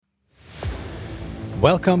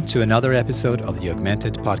Welcome to another episode of the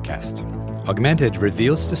Augmented podcast. Augmented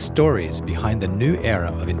reveals the stories behind the new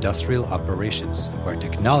era of industrial operations, where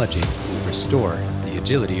technology will restore the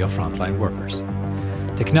agility of frontline workers.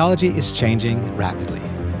 Technology is changing rapidly.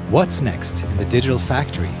 What's next in the digital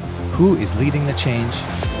factory? Who is leading the change?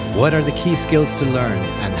 What are the key skills to learn,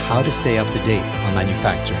 and how to stay up to date on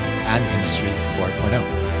manufacturing and Industry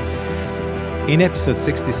 4.0? In episode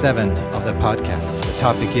 67 of the podcast, the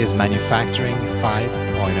topic is Manufacturing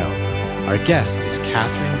 5.0. Our guest is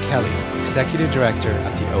Catherine Kelly, Executive Director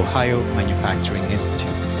at the Ohio Manufacturing Institute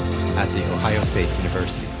at the Ohio State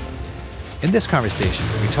University. In this conversation,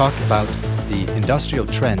 we talk about the industrial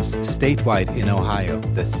trends statewide in Ohio,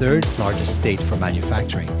 the third largest state for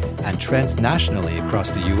manufacturing, and trends nationally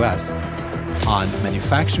across the U.S. on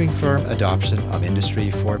manufacturing firm adoption of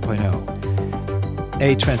Industry 4.0.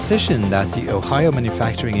 A transition that the Ohio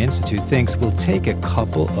Manufacturing Institute thinks will take a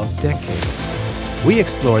couple of decades. We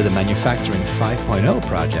explore the Manufacturing 5.0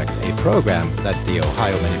 project, a program that the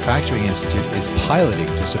Ohio Manufacturing Institute is piloting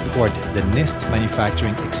to support the NIST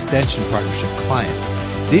Manufacturing Extension Partnership clients.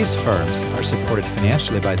 These firms are supported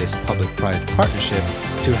financially by this public-private partnership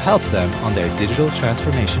to help them on their digital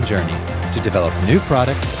transformation journey to develop new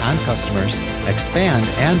products and customers, expand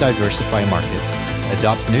and diversify markets,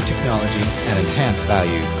 adopt new technology, and enhance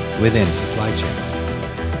value within supply chains.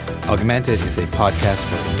 Augmented is a podcast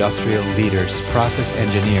for industrial leaders, process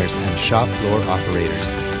engineers, and shop floor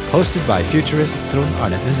operators. Hosted by futurist Trond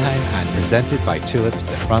Arne Undheim and presented by Tulip,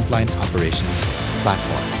 the frontline operations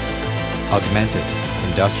platform. Augmented,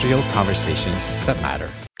 industrial conversations that matter.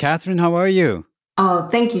 Catherine, how are you? Oh,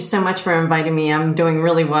 thank you so much for inviting me. I'm doing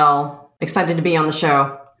really well. Excited to be on the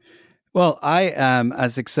show. Well, I am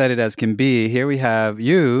as excited as can be. Here we have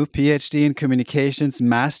you, PhD in communications,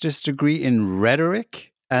 master's degree in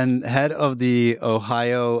rhetoric, and head of the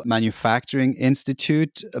Ohio Manufacturing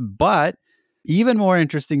Institute. But even more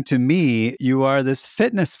interesting to me, you are this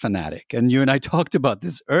fitness fanatic. And you and I talked about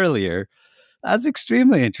this earlier. That's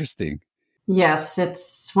extremely interesting. Yes,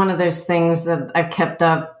 it's one of those things that I've kept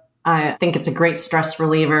up. I think it's a great stress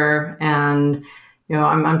reliever. And,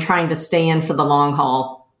 I'm trying to stay in for the long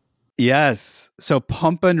haul. Yes. So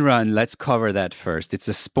Pump and Run, let's cover that first. It's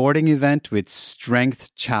a sporting event with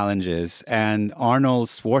strength challenges, and Arnold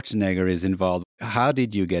Schwarzenegger is involved. How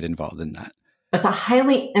did you get involved in that? It's a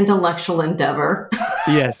highly intellectual endeavor.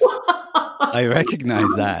 Yes, I recognize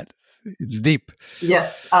that. It's deep.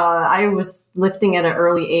 Yes. I was lifting at an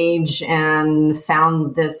early age and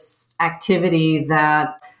found this activity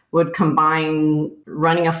that would combine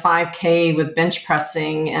running a 5K with bench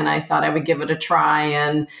pressing, and I thought I would give it a try.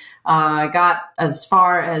 And I got as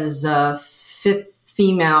far as fifth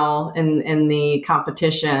female in the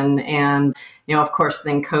competition. And, of course,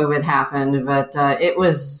 then COVID happened. But it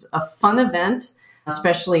was a fun event,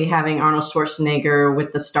 especially having Arnold Schwarzenegger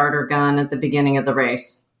with the starter gun at the beginning of the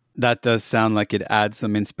race. That does sound like it adds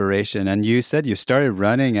some inspiration. And you said you started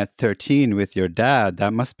running at 13 with your dad.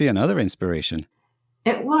 That must be another inspiration.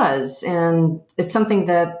 It was. And it's something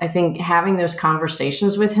that I think having those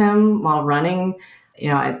conversations with him while running,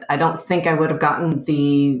 I don't think I would have gotten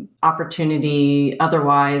the opportunity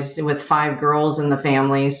otherwise with 5 girls in the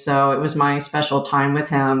family. So it was my special time with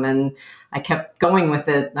him, and I kept going with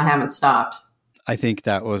it. I haven't stopped. I think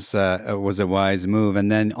that was a wise move.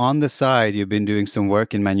 And then on the side, you've been doing some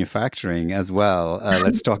work in manufacturing as well.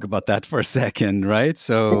 Let's talk about that for a second, right?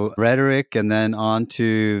 So rhetoric, and then on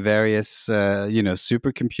to various,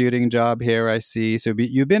 supercomputing job here, I see. So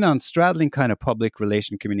you've been on straddling kind of public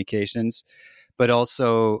relation communications, but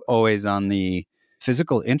also always on the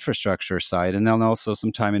physical infrastructure side, and then also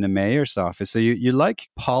some time in the mayor's office. So you like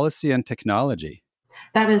policy and technology.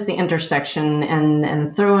 That is the intersection,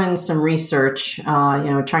 and throw in some research,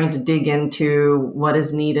 trying to dig into what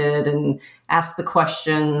is needed and ask the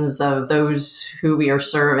questions of those who we are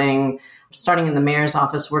serving, starting in the mayor's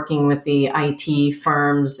office, working with the IT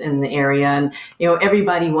firms in the area. And,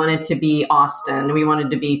 everybody wanted to be Austin. We wanted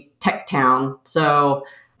to be tech town. So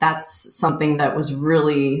that's something that was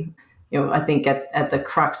really, I think at the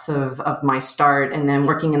crux of my start. And then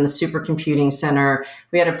working in the supercomputing center,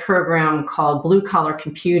 we had a program called Blue Collar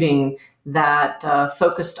Computing that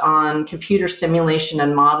focused on computer simulation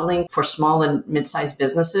and modeling for small and mid-sized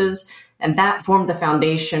businesses. And that formed the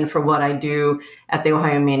foundation for what I do at the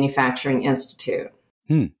Ohio Manufacturing Institute.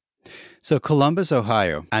 So Columbus,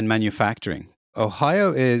 Ohio, and manufacturing.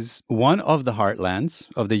 Ohio is one of the heartlands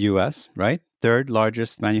of the U.S., right? Third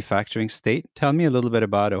largest manufacturing state. Tell me a little bit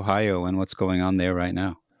about Ohio and what's going on there right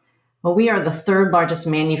now. Well, we are the third largest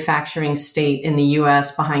manufacturing state in the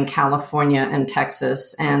US behind California and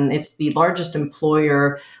Texas. And it's the largest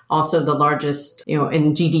employer, also the largest,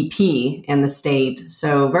 in GDP in the state.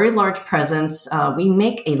 So very large presence. We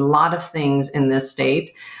make a lot of things in this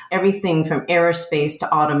state, everything from aerospace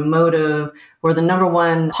to automotive. We're the number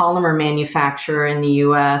one polymer manufacturer in the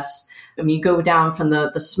US. I mean, you go down from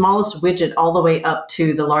the smallest widget all the way up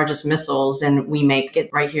to the largest missiles, and we make it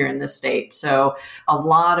right here in this state. So a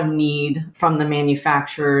lot of need from the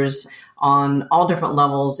manufacturers on all different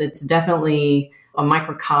levels. It's definitely a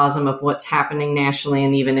microcosm of what's happening nationally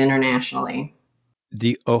and even internationally.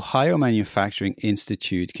 The Ohio Manufacturing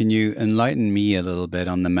Institute, can you enlighten me a little bit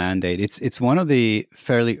on the mandate? It's one of the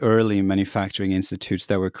fairly early manufacturing institutes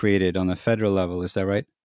that were created on the federal level, is that right?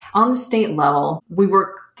 On the state level, we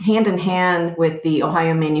work hand in hand with the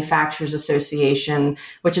Ohio Manufacturers Association,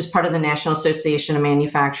 which is part of the National Association of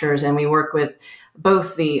Manufacturers, and we work with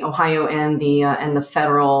both the Ohio and the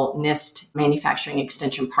federal NIST Manufacturing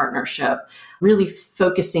Extension Partnership, really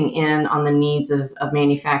focusing in on the needs of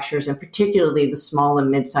manufacturers, and particularly the small and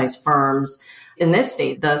mid-sized firms. In this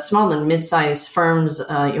state, the small and mid-sized firms,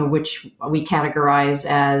 which we categorize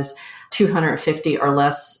as 250 or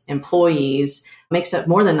less employees, makes up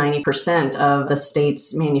more than 90% of the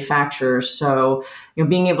state's manufacturers. So,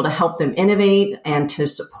 being able to help them innovate and to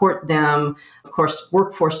support them. Of course,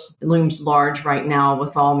 workforce looms large right now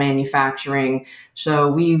with all manufacturing.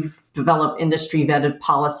 So we've developed industry vetted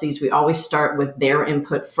policies. We always start with their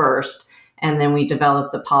input first, and then we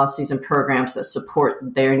develop the policies and programs that support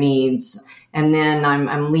their needs. And then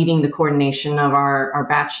I'm leading the coordination of our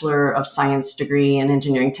Bachelor of Science degree in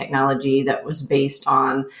Engineering Technology that was based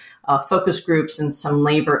on focus groups and some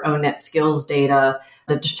labor O-Net skills data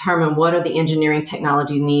to determine what are the engineering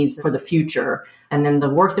technology needs for the future. And then the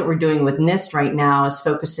work that we're doing with NIST right now is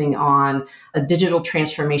focusing on a digital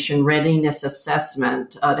transformation readiness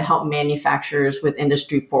assessment to help manufacturers with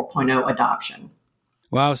Industry 4.0 adoption.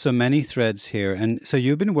 Wow, so many threads here. And so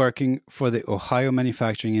you've been working for the Ohio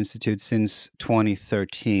Manufacturing Institute since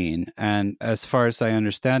 2013. And as far as I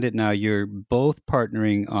understand it now, you're both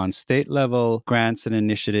partnering on state level grants and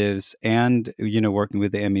initiatives and, working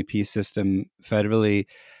with the MEP system federally.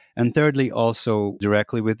 And thirdly, also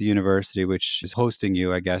directly with the university, which is hosting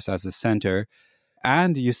you, I guess, as a center.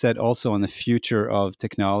 And you said also on the future of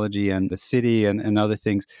technology and the city and other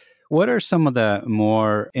things. What are some of the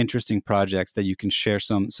more interesting projects that you can share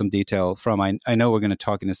some detail from? I know we're going to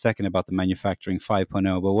talk in a second about the Manufacturing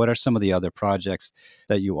 5.0, but what are some of the other projects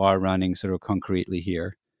that you are running sort of concretely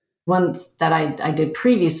here? Ones that I did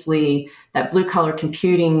previously, that blue collar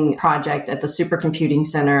computing project at the Supercomputing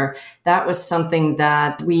Center, that was something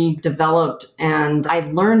that we developed, and I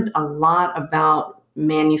learned a lot about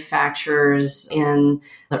manufacturers in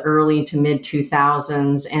the early to mid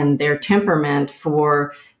 2000s and their temperament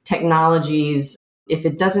for technologies. If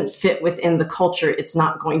it doesn't fit within the culture, it's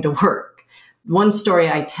not going to work. One story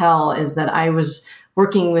I tell is that I was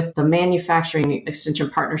working with the Manufacturing Extension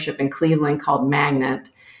Partnership in Cleveland called Magnet.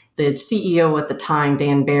 The CEO at the time,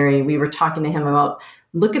 Dan Barry, we were talking to him about,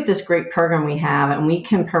 look at this great program we have, and we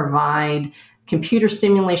can provide computer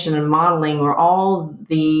simulation and modeling where all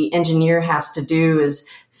the engineer has to do is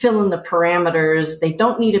fill in the parameters. They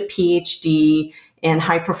don't need a PhD in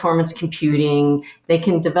high performance computing. They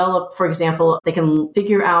can develop, for example, they can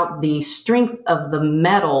figure out the strength of the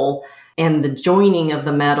metal and the joining of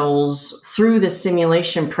the metals through the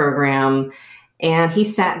simulation program. And he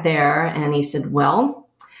sat there and he said, well,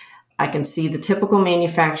 I can see the typical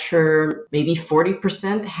manufacturer, maybe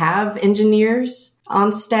 40% have engineers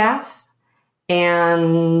on staff.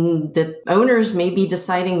 And the owners may be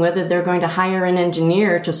deciding whether they're going to hire an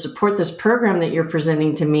engineer to support this program that you're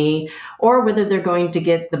presenting to me, or whether they're going to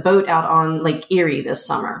get the boat out on Lake Erie this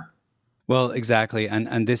summer. Well, exactly.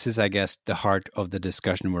 And this is, I guess, the heart of the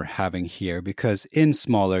discussion we're having here, because in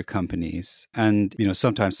smaller companies and,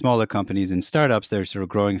 sometimes smaller companies and startups, they're sort of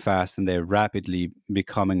growing fast and they're rapidly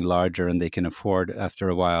becoming larger and they can afford after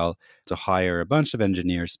a while to hire a bunch of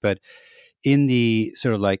engineers. But in the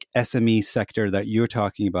sort of like SME sector that you're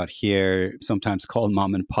talking about here, sometimes called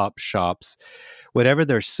mom and pop shops, whatever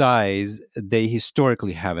their size, they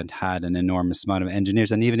historically haven't had an enormous amount of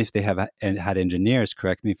engineers. And even if they have had engineers,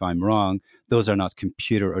 correct me if I'm wrong, those are not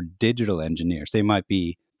computer or digital engineers. They might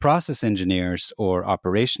be process engineers or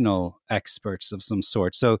operational experts of some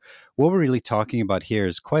sort. So what we're really talking about here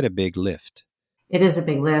is quite a big lift. It is a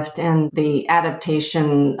big lift, and the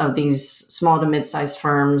adaptation of these small to mid-sized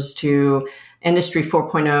firms to Industry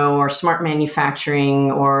 4.0 or smart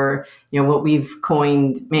manufacturing, or what we've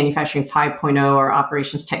coined manufacturing 5.0 or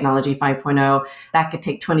operations technology 5.0, that could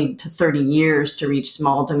take 20 to 30 years to reach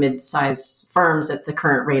small to mid-sized firms at the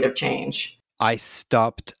current rate of change. I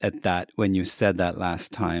stopped at that when you said that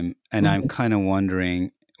last time, and I'm kind of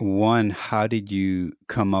wondering, one, how did you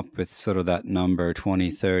come up with sort of that number,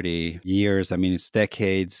 20, 30 years? I mean, it's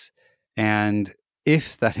decades. And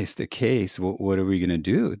if that is the case, what are we going to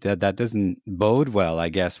do? That doesn't bode well, I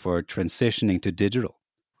guess, for transitioning to digital.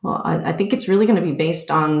 Well, I think it's really going to be based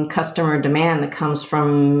on customer demand that comes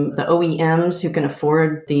from the OEMs who can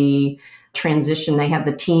afford the transition. They have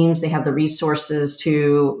the teams, they have the resources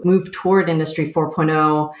to move toward Industry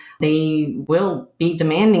 4.0. They will be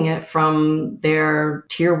demanding it from their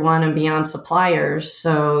tier 1 and beyond suppliers.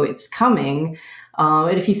 So it's coming.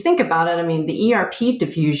 And if you think about it, I mean, the ERP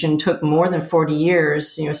diffusion took more than 40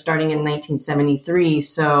 years, starting in 1973.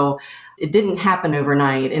 So it didn't happen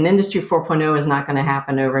overnight. And Industry 4.0 is not going to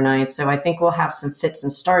happen overnight. So I think we'll have some fits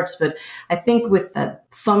and starts. But I think with that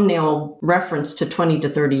thumbnail reference to 20 to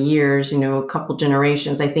 30 years, a couple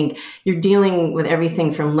generations, I think you're dealing with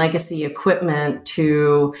everything from legacy equipment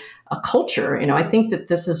to a culture. I think that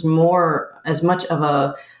this is more as much of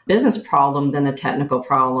a business problem than a technical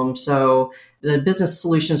problem. So the business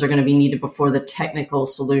solutions are going to be needed before the technical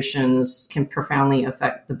solutions can profoundly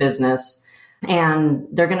affect the business. And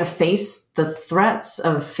they're going to face the threats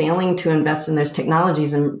of failing to invest in those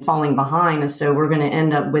technologies and falling behind. And so we're going to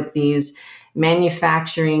end up with these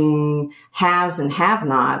manufacturing haves and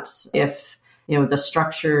have-nots if, the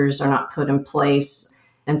structures are not put in place.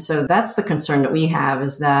 And so that's the concern that we have,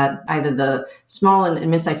 is that either the small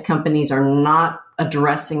and mid-sized companies are not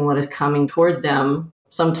addressing what is coming toward them.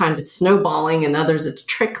 Sometimes it's snowballing and others it's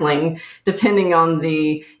trickling, depending on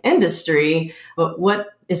the industry. But what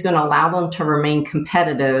is going to allow them to remain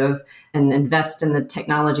competitive and invest in the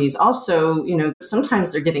technologies? Also,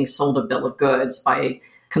 sometimes they're getting sold a bill of goods by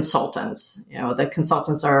consultants. The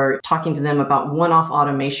consultants are talking to them about one-off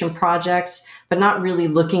automation projects, but not really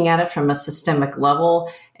looking at it from a systemic level.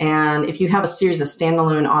 And if you have a series of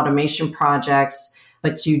standalone automation projects,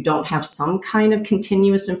 but you don't have some kind of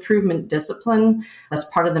continuous improvement discipline that's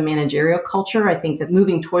part of the managerial culture, I think that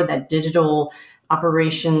moving toward that digital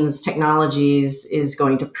operations technologies is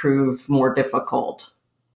going to prove more difficult.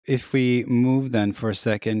 If we move then for a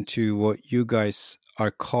second to what you guys are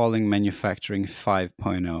calling manufacturing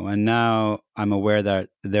 5.0, and now I'm aware that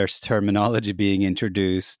there's terminology being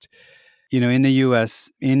introduced. In the US,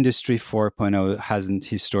 Industry 4.0 hasn't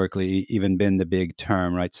historically even been the big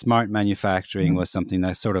term, right? Smart manufacturing was something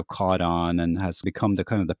that sort of caught on and has become the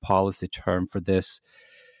kind of the policy term for this.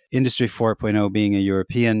 Industry 4.0 being a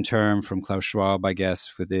European term from Klaus Schwab, I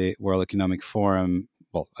guess, with the World Economic Forum.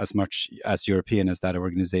 Well, as much as European as that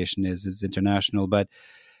organization is international. But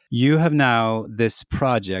you have now this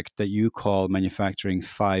project that you call Manufacturing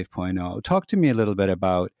 5.0. Talk to me a little bit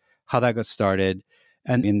about how that got started,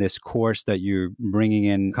 and in this course that you're bringing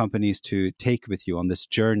in companies to take with you on this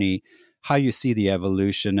journey, how you see the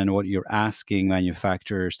evolution and what you're asking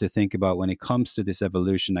manufacturers to think about when it comes to this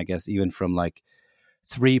evolution, I guess, even from like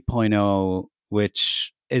 3.0,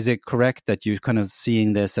 which, is it correct that you're kind of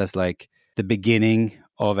seeing this as like the beginning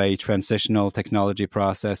of a transitional technology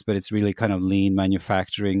process, but it's really kind of lean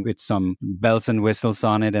manufacturing with some bells and whistles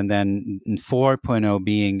on it? And then 4.0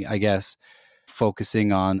 being, I guess,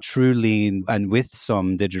 focusing on true lean and with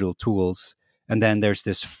some digital tools. And then there's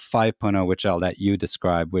this 5.0, which I'll let you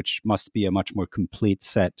describe, which must be a much more complete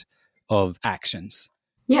set of actions.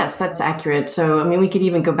 Yes, that's accurate. So, we could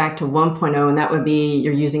even go back to 1.0, and that would be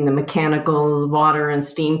you're using the mechanical, water, and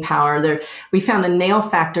steam power. We found a nail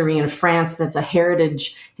factory in France that's a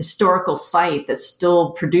heritage historical site that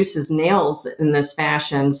still produces nails in this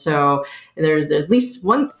fashion. So there's at least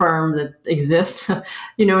one firm that exists, and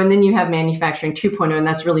then you have manufacturing 2.0, and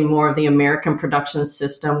that's really more of the American production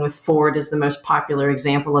system, with Ford as the most popular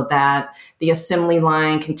example of that. The assembly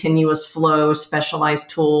line, continuous flow, specialized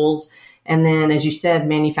tools. And then, as you said,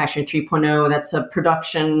 manufacturing 3.0, that's a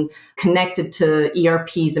production connected to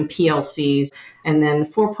ERPs and PLCs. And then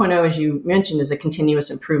 4.0, as you mentioned, is a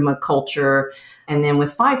continuous improvement culture. And then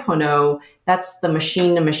with 5.0, that's the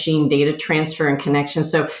machine-to-machine data transfer and connection.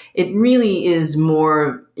 So it really is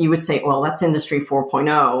more, you would say, well, that's Industry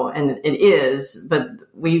 4.0, and it is, but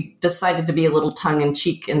we decided to be a little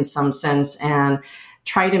tongue-in-cheek in some sense and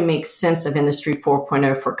try to make sense of Industry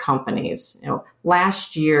 4.0 for companies.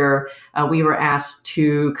 Last year, we were asked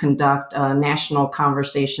to conduct national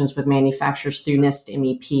conversations with manufacturers through NIST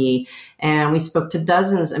MEP, and we spoke to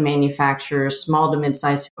dozens of manufacturers, small to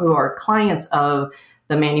mid-size, who are clients of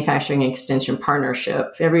the Manufacturing Extension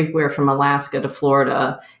Partnership, everywhere from Alaska to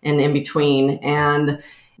Florida and in between. And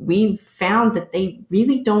we found that they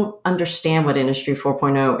really don't understand what Industry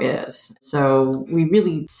 4.0 is. So we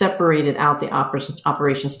really separated out the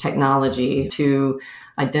operations technology to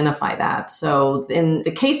identify that. So in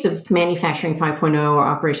the case of Manufacturing 5.0 or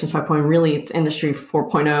Operations 5.0, really it's Industry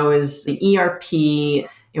 4.0 is the ERP.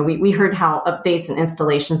 We heard how updates and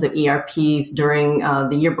installations of ERPs during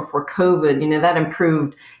the year before COVID, that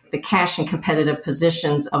improved the cash and competitive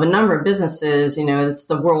positions of a number of businesses. It's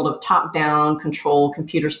the world of top-down control,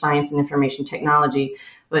 computer science, and information technology.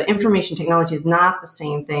 But information technology is not the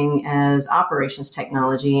same thing as operations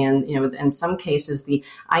technology. And, in some cases, the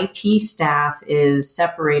IT staff is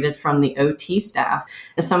separated from the OT staff.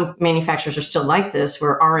 And some manufacturers are still like this,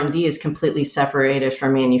 where R&D is completely separated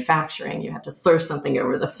from manufacturing. You have to throw something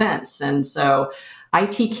over the fence. And so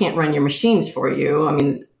IT can't run your machines for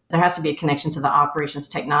you. There has to be a connection to the operations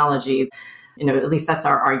technology. At least that's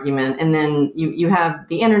our argument. And then you have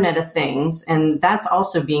the Internet of Things, and that's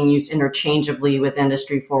also being used interchangeably with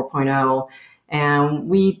Industry 4.0. And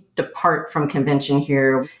we depart from convention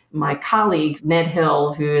here. My colleague, Ned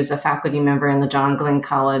Hill, who is a faculty member in the John Glenn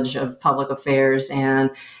College of Public Affairs and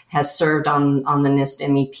has served on the NIST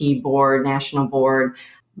MEP board, national board,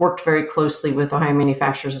 worked very closely with Ohio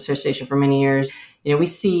Manufacturers Association for many years. We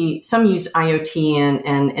see some use IoT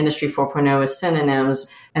and Industry 4.0 as synonyms,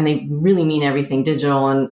 and they really mean everything digital.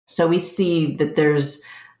 And so we see that there's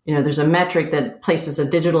a metric that places a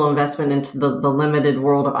digital investment into the limited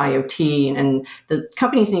world of IoT. And the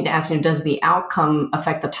companies need to ask, does the outcome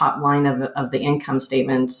affect the top line of the income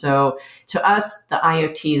statement? So to us, the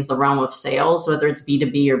IoT is the realm of sales, whether it's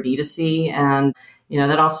B2B or B2C. And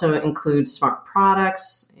that also includes smart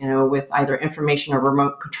products, with either information or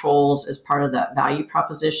remote controls as part of that value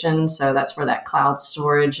proposition. So that's where that cloud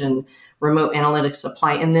storage and remote analytics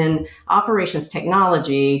apply. And then operations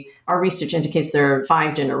technology, our research indicates there are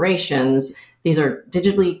 5 generations. These are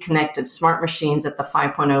digitally connected smart machines at the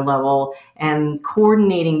 5.0 level, and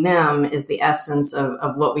coordinating them is the essence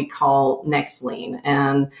of what we call next lean.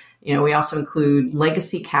 And we also include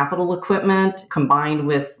legacy capital equipment combined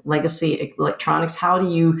with legacy electronics. How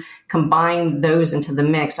do you combine those into the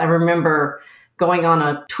mix? I remember going on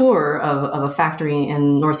a tour of a factory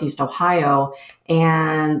in Northeast Ohio,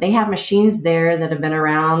 and they have machines there that have been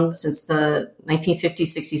around since the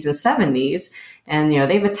 1950s, 60s, and 70s. And,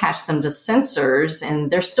 they've attached them to sensors and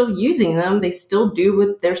they're still using them. They still do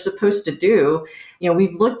what they're supposed to do.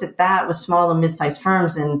 We've looked at that with small and mid-sized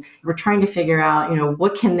firms, and we're trying to figure out,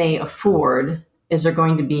 what can they afford? Is there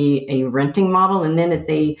going to be a renting model? And then if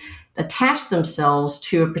they attach themselves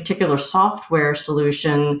to a particular software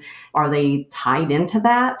solution, are they tied into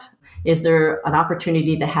that? Is there an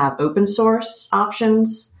opportunity to have open source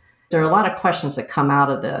options? There are a lot of questions that come out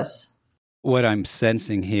of this. What I'm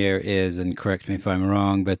sensing here is, and correct me if I'm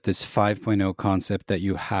wrong, but this 5.0 concept that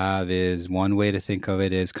you have is one way to think of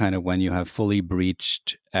it is kind of when you have fully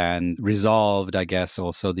breached and resolved, I guess,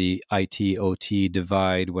 also the IT OT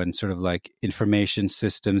divide, when sort of like information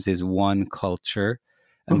systems is one culture.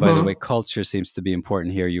 And by the way, culture seems to be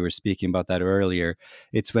important here. You were speaking about that earlier.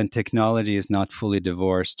 It's when technology is not fully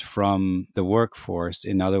divorced from the workforce.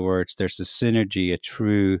 In other words, there's a synergy, a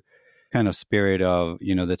true kind of spirit of,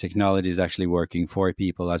 the technology is actually working for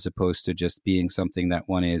people as opposed to just being something that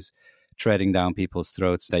one is treading down people's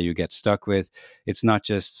throats that you get stuck with. It's not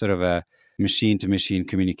just sort of a machine-to-machine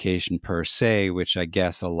communication per se, which I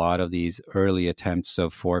guess a lot of these early attempts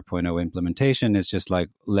of 4.0 implementation is just like,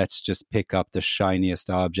 let's just pick up the shiniest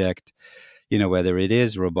object, whether it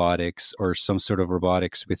is robotics or some sort of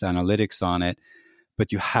robotics with analytics on it,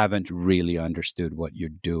 but you haven't really understood what you're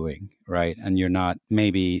doing, right? And you're not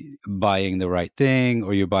maybe buying the right thing,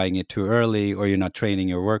 or you're buying it too early, or you're not training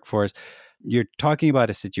your workforce. You're talking about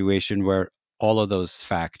a situation where all of those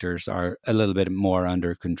factors are a little bit more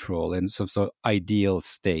under control in some sort of ideal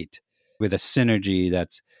state with a synergy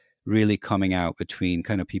that's really coming out between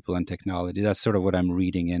kind of people and technology. That's sort of what I'm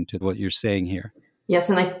reading into what you're saying here. Yes,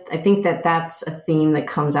 and I think that's a theme that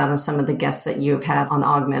comes out in some of the guests that you've had on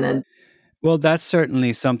Augmented. Well, that's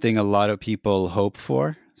certainly something a lot of people hope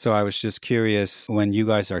for. So I was just curious, when you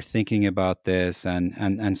guys are thinking about this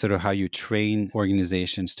and sort of how you train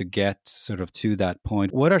organizations to get sort of to that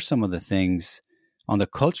point, what are some of the things on the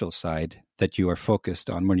cultural side that you are focused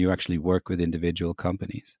on when you actually work with individual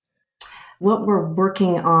companies? What we're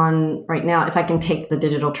working on right now, if I can take the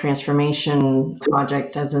digital transformation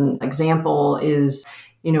project as an example, is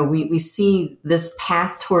we see this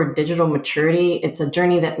path toward digital maturity. It's a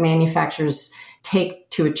journey that manufacturers take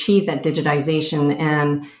to achieve that digitization.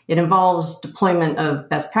 And it involves deployment of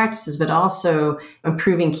best practices, but also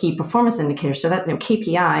improving key performance indicators. So that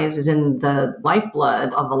KPIs is in the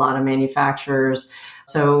lifeblood of a lot of manufacturers.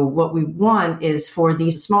 So what we want is for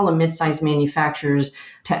these small and mid-sized manufacturers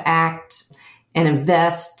to act and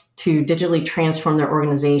invest to digitally transform their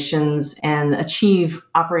organizations and achieve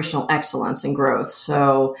operational excellence and growth.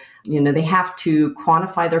 So, they have to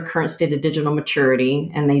quantify their current state of digital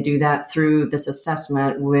maturity, and they do that through this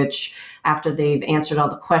assessment, which after they've answered all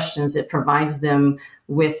the questions, it provides them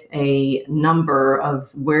with a number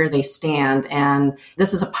of where they stand. And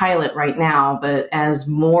this is a pilot right now, but as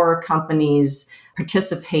more companies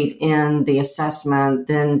participate in the assessment,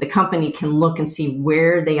 then the company can look and see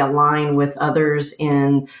where they align with others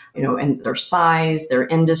in their size, their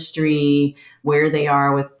industry, where they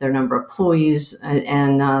are with their number of employees,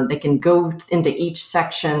 and they can go into each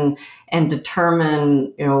section and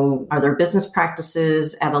determine, are their business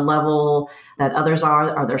practices at a level that others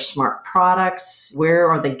are? Are there smart products? Where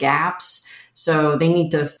are the gaps? So they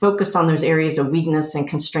need to focus on those areas of weakness and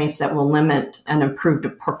constraints that will limit an improved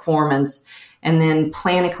performance, and then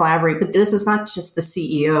plan and collaborate. But this is not just the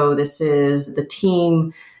CEO. This is the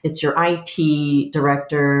team. It's your IT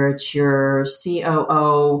director. It's your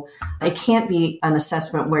COO. It can't be an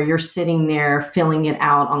assessment where you're sitting there filling it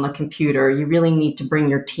out on the computer. You really need to bring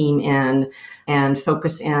your team in and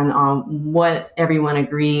focus in on what everyone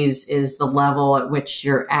agrees is the level at which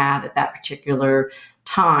you're at that particular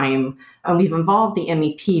time. And we've involved the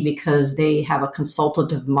MEP because they have a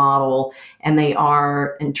consultative model and they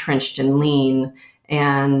are entrenched in lean.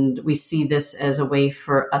 And we see this as a way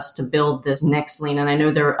for us to build this next lean. And I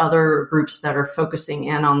know there are other groups that are focusing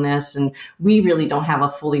in on this, and we really don't have a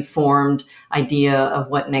fully formed idea of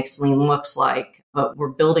what next lean looks like. But we're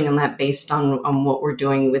building on that based on what we're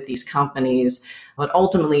doing with these companies, but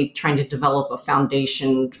ultimately trying to develop a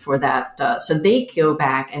foundation for that. So they go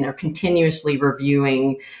back and are continuously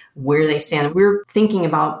reviewing where they stand. We're thinking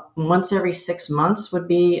about once every 6 months would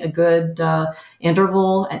be a good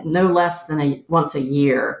interval, at no less than once a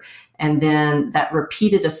year. And then that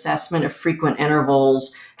repeated assessment of frequent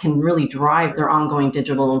intervals can really drive their ongoing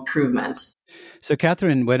digital improvements. So,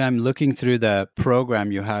 Catherine, when I'm looking through the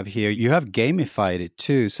program you have here, you have gamified it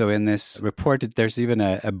too. So in this report, there's even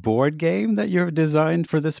a board game that you've designed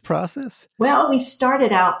for this process? Well, we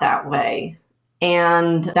started out that way.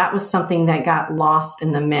 And that was something that got lost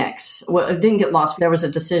in the mix. Well, it didn't get lost. There was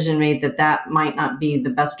a decision made that might not be the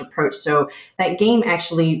best approach. So that game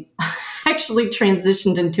actually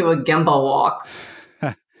transitioned into a Gemba walk.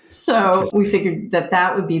 So we figured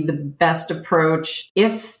that would be the best approach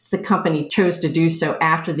if the company chose to do so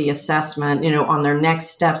after the assessment, on their next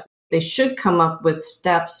steps. They should come up with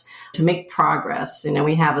steps to make progress.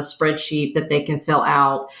 We have a spreadsheet that they can fill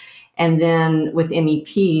out. And then with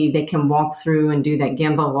MEP, they can walk through and do that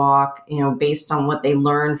Gemba walk, based on what they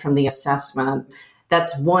learned from the assessment.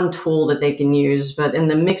 That's one tool that they can use. But in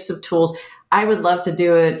the mix of tools, I would love to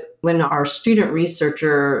do it when our student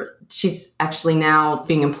researcher, she's actually now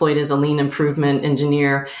being employed as a lean improvement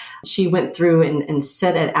engineer. She went through and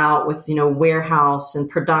set it out with, warehouse and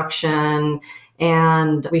production.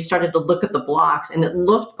 And we started to look at the blocks, and it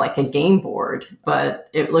looked like a game board, but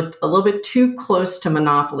it looked a little bit too close to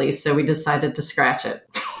Monopoly. So we decided to scratch it.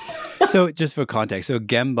 So just for context, so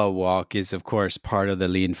Gemba walk is, of course, part of the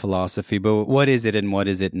lean philosophy, but what is it and what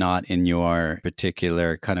is it not in your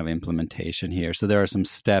particular kind of implementation here? So there are some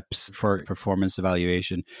steps for performance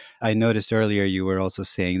evaluation. I noticed earlier you were also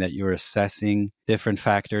saying that you were assessing different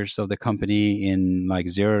factors of the company in like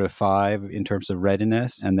 0 to 5 in terms of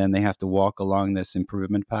readiness, and then they have to walk along this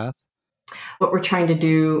improvement path. What we're trying to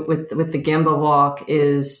do with the Gemba walk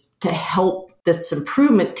is to help this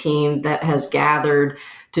improvement team that has gathered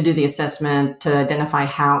to do the assessment to identify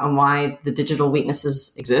how and why the digital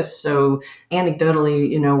weaknesses exist. So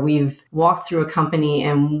anecdotally, we've walked through a company,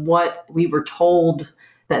 and what we were told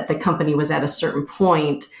that the company was at a certain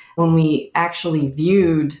point, when we actually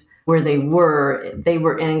viewed where they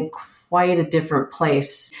were in quite a different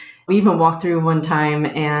place. We even walked through one time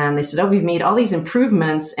and they said, we've made all these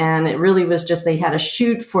improvements. And it really was just they had a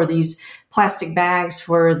chute for these plastic bags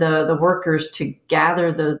for the workers to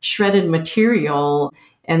gather the shredded material.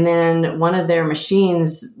 And then one of their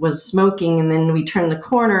machines was smoking. And then we turned the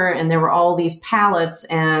corner and there were all these pallets.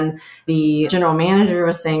 And the general manager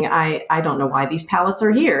was saying, I don't know why these pallets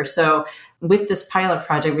are here. So with this pilot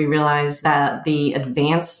project, we realized that the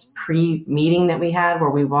advanced pre-meeting that we had where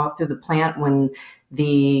we walked through the plant when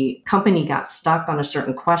the company got stuck on a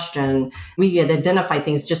certain question, we had identified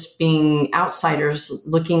things just being outsiders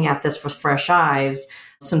looking at this with fresh eyes,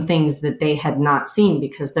 some things that they had not seen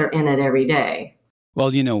because they're in it every day.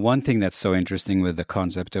 Well, one thing that's so interesting with the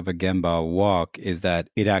concept of a Gemba walk is that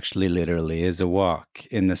it actually literally is a walk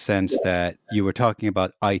in the sense that you were talking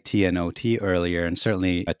about IT and OT earlier, and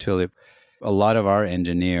certainly at Tulip, a lot of our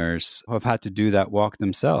engineers have had to do that walk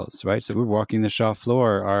themselves, right? So we're walking the shop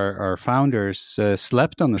floor. Our founders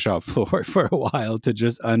slept on the shop floor for a while to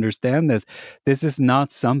just understand this. This is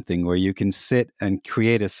not something where you can sit and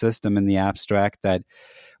create a system in the abstract that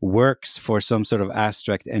works for some sort of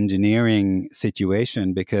abstract engineering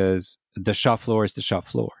situation, because the shop floor is the shop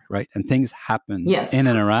floor, right? And things happen in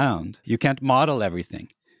and around. You can't model everything.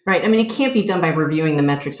 Right. I mean, it can't be done by reviewing the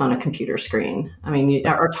metrics on a computer screen. I mean,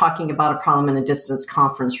 or talking about a problem in a distance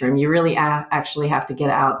conference room. You really actually have to get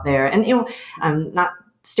out there. And, I'm not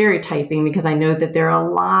stereotyping because I know that there are a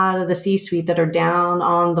lot of the C-suite that are down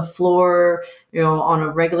on the floor, on a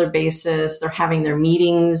regular basis. They're having their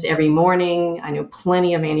meetings every morning. I know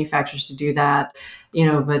plenty of manufacturers to do that,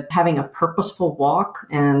 but having a purposeful walk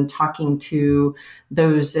and talking to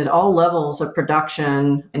those at all levels of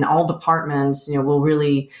production in all departments, will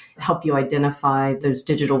really help you identify those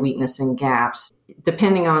digital weakness and gaps.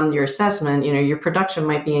 Depending on your assessment, your production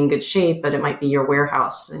might be in good shape, but it might be your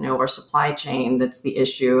warehouse, or supply chain that's the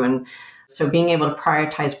issue. And so being able to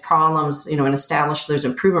prioritize problems, and establish those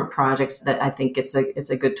improvement projects, that I think it's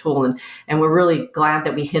a good tool. And we're really glad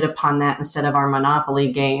that we hit upon that instead of our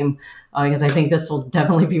Monopoly game, because I think this will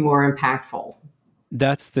definitely be more impactful.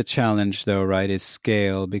 That's the challenge, though, right, is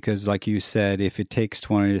scale, because like you said, if it takes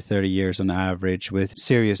 20 to 30 years on average with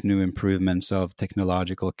serious new improvements of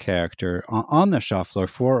technological character on the shop floor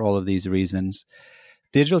for all of these reasons,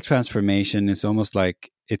 digital transformation is almost like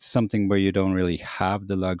it's something where you don't really have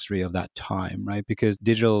the luxury of that time, right? Because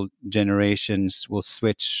digital generations will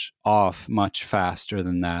switch off much faster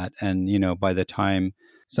than that. And, by the time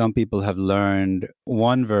some people have learned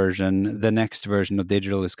one version, the next version of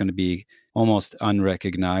digital is going to be almost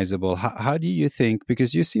unrecognizable. How do you think,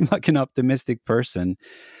 because you seem like an optimistic person,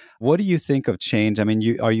 what do you think of change? I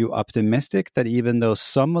mean, are you optimistic that even though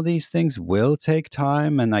some of these things will take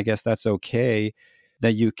time, and I guess that's okay,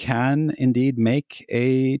 that you can indeed make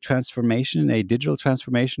a transformation, a digital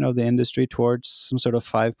transformation of the industry towards some sort of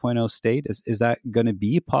 5.0 state? Is that going to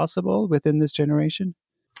be possible within this generation?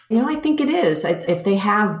 I think it is. If they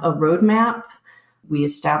have a roadmap, we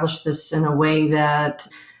establish this in a way that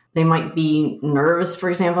they might be nervous, for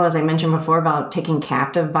example, as I mentioned before, about taking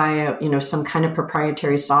captive by some kind of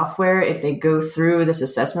proprietary software. If they go through this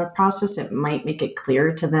assessment process, it might make it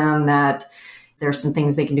clear to them that there are some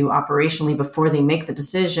things they can do operationally before they make the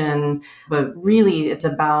decision. But really, it's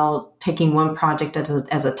about taking one project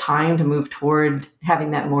as a time to move toward having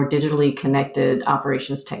that more digitally connected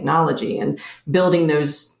operations technology and building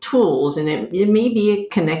those tools. And it may be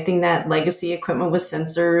connecting that legacy equipment with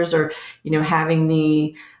sensors, or, having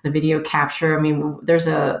the video capture. I mean, there's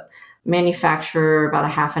a manufacturer about a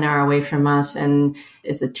half an hour away from us and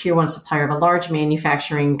is a tier one supplier of a large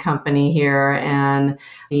manufacturing company here. And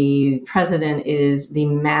the president is the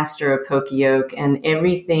master of Poka-yoke, and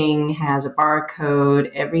everything has a barcode.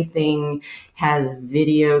 Everything has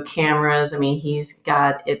video cameras. I mean, he's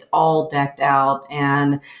got it all decked out.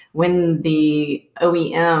 And when the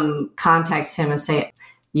OEM contacts him and say,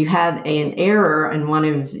 you had an error in one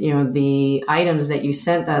of the items that you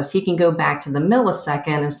sent us, he can go back to the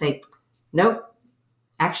millisecond and say, nope,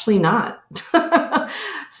 actually not.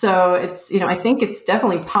 So it's, I think it's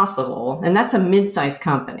definitely possible. And that's a mid-sized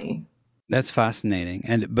company. That's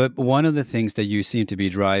fascinating. But one of the things that you seem to be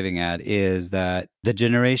driving at is that the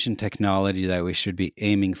generation technology that we should be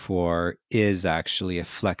aiming for is actually a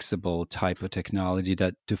flexible type of technology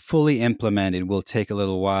that to fully implement it will take a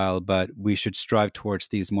little while, but we should strive towards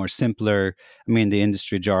these more simpler. I mean, the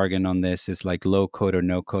industry jargon on this is like low code or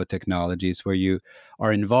no code technologies where you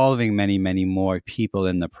are involving many, many more people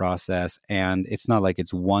in the process. And it's not like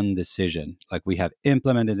it's one decision, like we have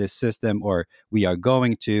implemented this system or we are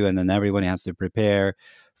going to, and then everyone has to prepare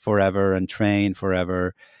forever and train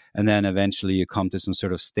forever. And then eventually you come to some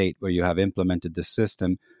sort of state where you have implemented the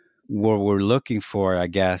system. What we're looking for, I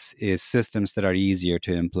guess, is systems that are easier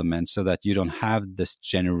to implement so that you don't have this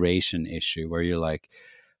generation issue where you're like,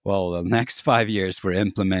 well, the next 5 years we're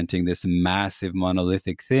implementing this massive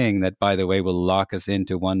monolithic thing that, by the way, will lock us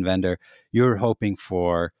into one vendor. You're hoping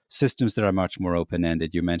for systems that are much more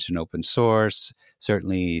open-ended. You mentioned open source,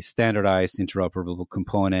 certainly standardized interoperable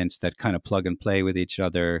components that kind of plug and play with each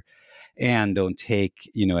other. and don't take,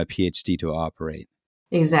 a PhD to operate.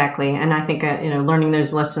 Exactly. And I think, learning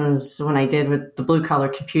those lessons when I did with the Blue Collar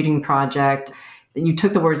Computing Project, you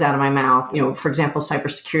took the words out of my mouth. For example,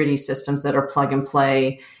 cybersecurity systems that are plug and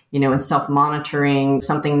play, and self-monitoring,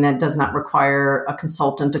 something that does not require a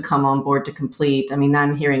consultant to come on board to complete. I mean,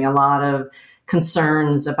 I'm hearing a lot of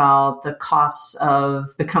concerns about the costs of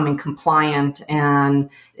becoming compliant, and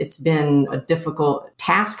it's been a difficult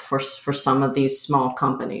task for some of these small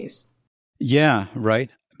companies. Yeah,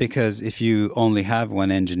 right. Because if you only have one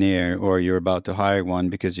engineer or you're about to hire one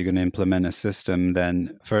because you're going to implement a system,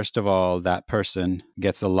 then first of all, that person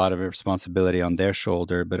gets a lot of responsibility on their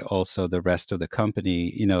shoulder, but also the rest of the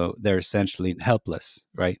company, they're essentially helpless,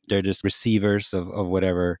 right? They're just receivers of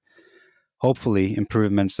whatever, hopefully,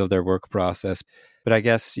 improvements of their work process. But I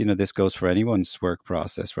guess, this goes for anyone's work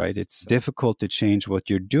process, right? It's difficult to change what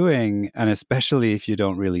you're doing. And especially if you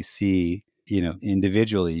don't really see,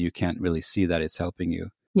 individually, you can't really see that it's helping you.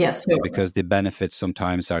 Yes. Because the benefits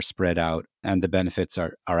sometimes are spread out and the benefits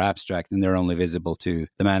are abstract and they're only visible to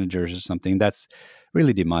the managers or something. That's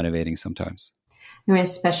really demotivating sometimes. I mean,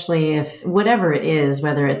 especially if whatever it is,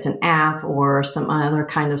 whether it's an app or some other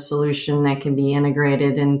kind of solution that can be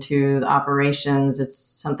integrated into the operations, it's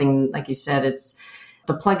something, like you said, it's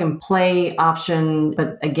the plug and play option.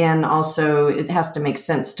 But again, also it has to make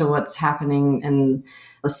sense to what's happening in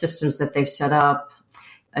the systems that they've set up.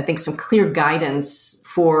 I think some clear guidance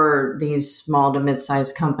for these small to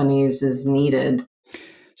mid-sized companies is needed.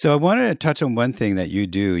 So I wanted to touch on one thing that you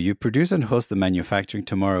do. You produce and host the Manufacturing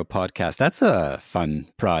Tomorrow podcast. That's a fun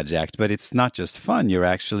project, but it's not just fun. You're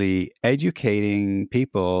actually educating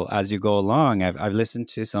people as you go along. I've listened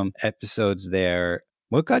to some episodes there.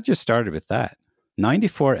 What got you started with that?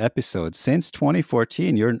 94 episodes since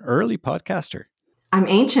 2014. You're an early podcaster. I'm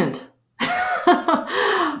ancient.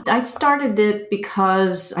 I started it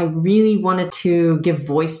because I really wanted to give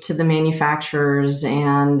voice to the manufacturers,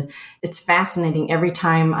 and it's fascinating every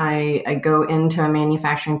time I go into a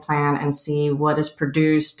manufacturing plant and see what is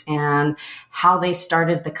produced and how they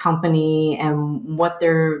started the company and what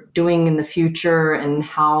they're doing in the future and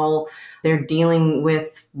how they're dealing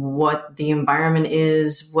with what the environment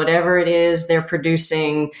is, whatever it is they're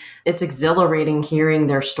producing. It's exhilarating hearing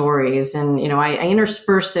their stories. And, I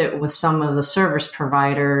intersperse it with some of the service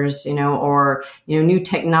providers, or, new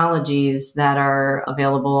technologies that are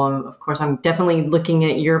available. And of course, I'm definitely looking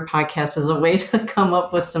at your podcast as a way to come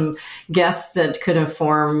up with some guests that could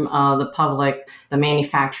inform the public, the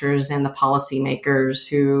manufacturers and the policymakers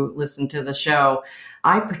who listen to the show.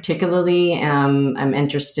 I particularly am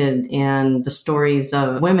interested in the stories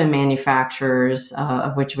of women manufacturers,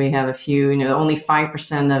 of which we have a few. Only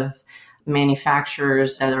 5% of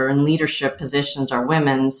manufacturers that are in leadership positions are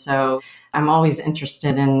women. So I'm always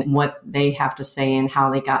interested in what they have to say and how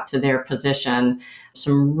they got to their position.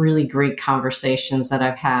 Some really great conversations that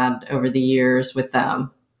I've had over the years with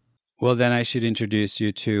them. Well, then I should introduce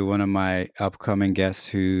you to one of my upcoming guests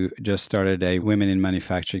who just started a Women in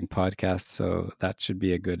Manufacturing podcast. So that should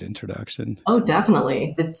be a good introduction. Oh,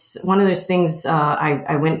 definitely. It's one of those things.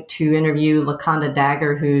 I went to interview LaConda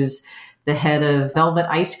Dagger, who's the head of Velvet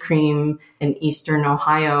Ice Cream in Eastern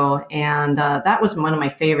Ohio. And that was one of my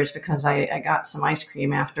favorites because I got some ice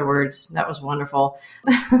cream afterwards. That was wonderful.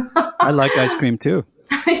 I like ice cream too.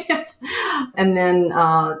 Yes. And then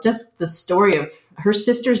just the story of her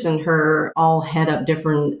sisters and her all head up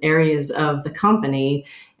different areas of the company.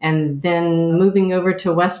 And then moving over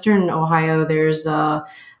to Western Ohio, there's a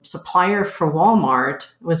supplier for Walmart,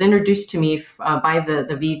 was introduced to me by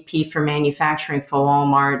the VP for manufacturing for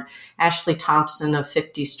Walmart, Ashley Thompson of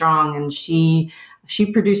 50 Strong. And she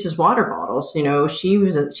produces water bottles.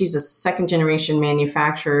 She's a second generation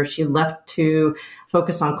manufacturer. She left to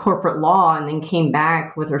focus on corporate law and then came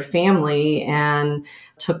back with her family and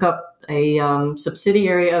took up a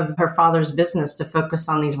subsidiary of her father's business to focus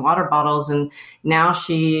on these water bottles. And now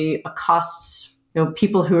she accosts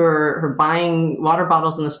people who are buying water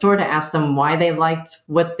bottles in the store to ask them why they liked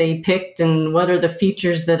what they picked and what are the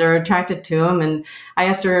features that are attracted to them. And I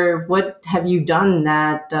asked her, what have you done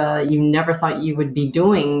that you never thought you would be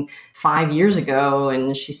doing 5 years ago?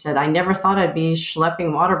 And she said, I never thought I'd be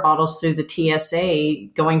schlepping water bottles through the TSA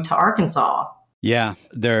going to Arkansas. Yeah,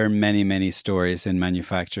 there are many, many stories in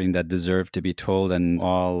manufacturing that deserve to be told, and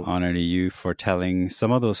all honor to you for telling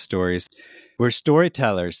some of those stories. We're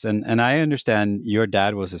storytellers, and I understand your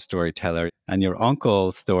dad was a storyteller, and your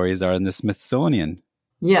uncle's stories are in the Smithsonian.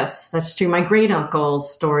 Yes, that's true. My great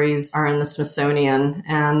uncle's stories are in the Smithsonian,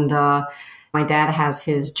 and my dad has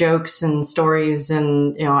his jokes and stories,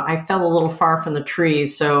 and I fell a little far from the tree,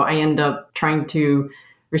 so I end up trying to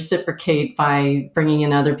reciprocate by bringing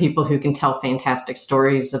in other people who can tell fantastic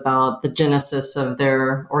stories about the genesis of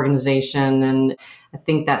their organization. And I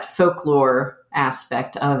think that folklore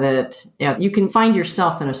aspect of it, you can find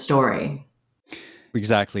yourself in a story.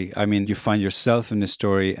 Exactly. I mean, you find yourself in the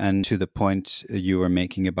story, and to the point you were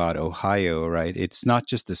making about Ohio, right? It's not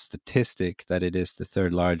just a statistic that it is the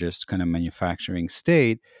third largest kind of manufacturing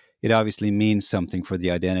state. It obviously means something for the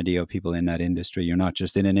identity of people in that industry. You're not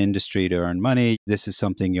just in an industry to earn money. This is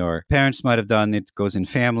something your parents might have done. It goes in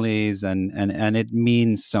families, and it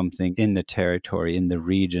means something in the territory, in the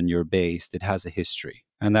region you're based. It has a history,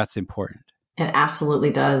 and that's important. It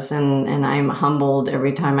absolutely does. And I'm humbled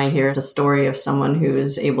every time I hear the story of someone who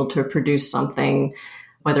is able to produce something,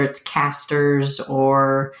 whether it's casters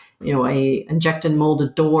or, a injected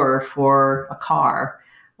molded door for a car,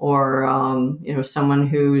 or, someone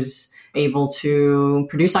who's able to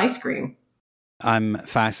produce ice cream. I'm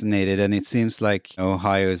fascinated, and it seems like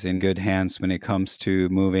Ohio is in good hands when it comes to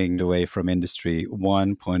moving away from Industry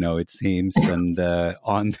 1.0, it seems, and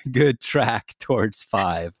on the good track towards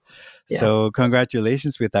 5. Yeah. So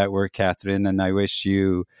congratulations with that work, Catherine, and I wish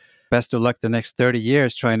you best of luck the next 30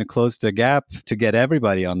 years trying to close the gap to get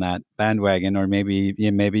everybody on that bandwagon, or maybe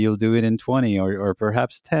you'll do it in 20 or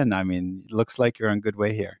perhaps 10. I mean, it looks like you're on good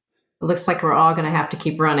way here. It looks like we're all going to have to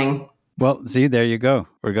keep running. Well, see, there you go.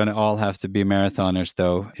 We're going to all have to be marathoners,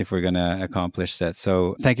 though, if we're going to accomplish that.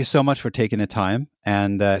 So thank you so much for taking the time,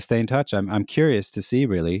 and stay in touch. I'm curious to see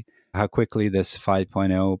really how quickly this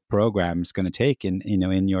 5.0 program is going to take in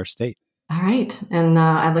your state. All right. And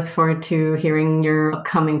I look forward to hearing your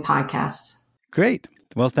upcoming podcast. Great.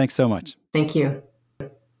 Well, thanks so much. Thank you.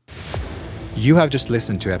 You have just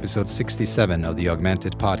listened to episode 67 of the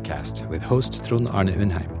Augmented Podcast with host Trond Arne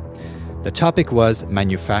Undheim. The topic was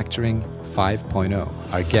Manufacturing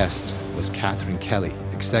 5.0. Our guest was Catherine Kelly,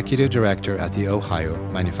 Executive Director at the Ohio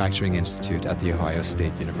Manufacturing Institute at The Ohio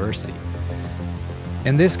State University.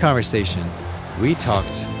 In this conversation, we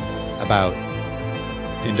talked about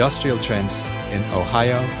industrial trends in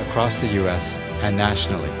Ohio, across the US, and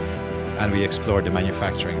nationally, and we explored the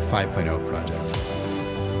Manufacturing 5.0 project.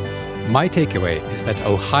 My takeaway is that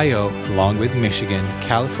Ohio, along with Michigan,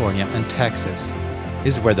 California, and Texas,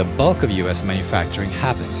 is where the bulk of US manufacturing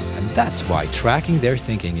happens, and that's why tracking their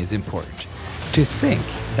thinking is important. To think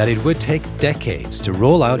that it would take decades to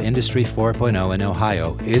roll out Industry 4.0 in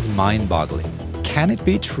Ohio is mind-boggling. Can it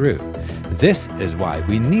be true? This is why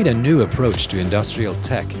we need a new approach to industrial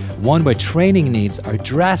tech, one where training needs are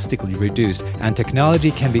drastically reduced and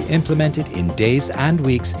technology can be implemented in days and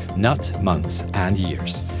weeks, not months and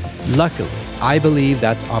years. Luckily, I believe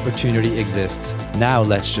that opportunity exists. Now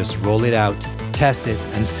let's just roll it out, test it,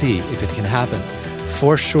 and see if it can happen.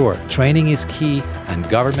 For sure, training is key, and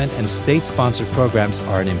government and state-sponsored programs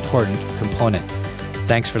are an important component.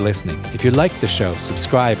 Thanks for listening. If you liked the show,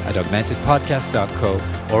 subscribe at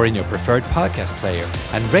augmentedpodcast.co or in your preferred podcast player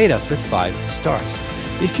and rate us with 5 stars.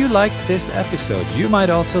 If you liked this episode, you might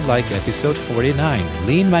also like episode 49,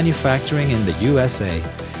 Lean Manufacturing in the USA,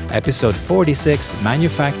 episode 46,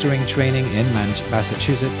 Manufacturing Training in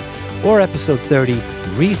Massachusetts, or episode 30,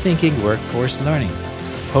 Rethinking Workforce Learning.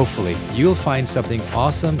 Hopefully, you'll find something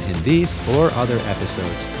awesome in these or other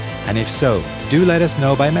episodes. And if so, do let us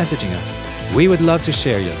know by messaging us. We would love to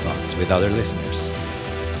share your thoughts with other listeners.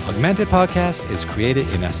 Augmented Podcast is created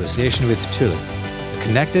in association with Tulip, a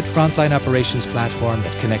connected frontline operations platform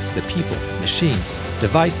that connects the people, machines,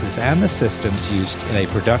 devices, and the systems used in a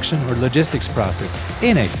production or logistics process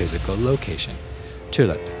in a physical location.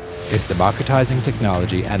 Tulip is democratizing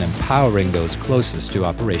technology and empowering those closest to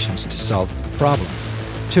operations to solve problems.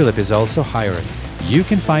 Tulip is also hiring. You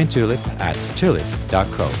can find Tulip at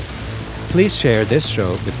tulip.co. Please share this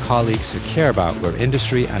show with colleagues who care about where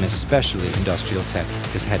industry and especially industrial tech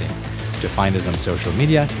is heading. To find us on social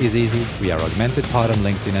media is easy. We are Augmented Pod on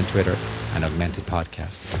LinkedIn and Twitter, and Augmented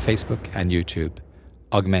Podcast on Facebook and YouTube.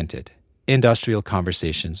 Augmented. Industrial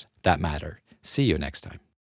conversations that matter. See you next time.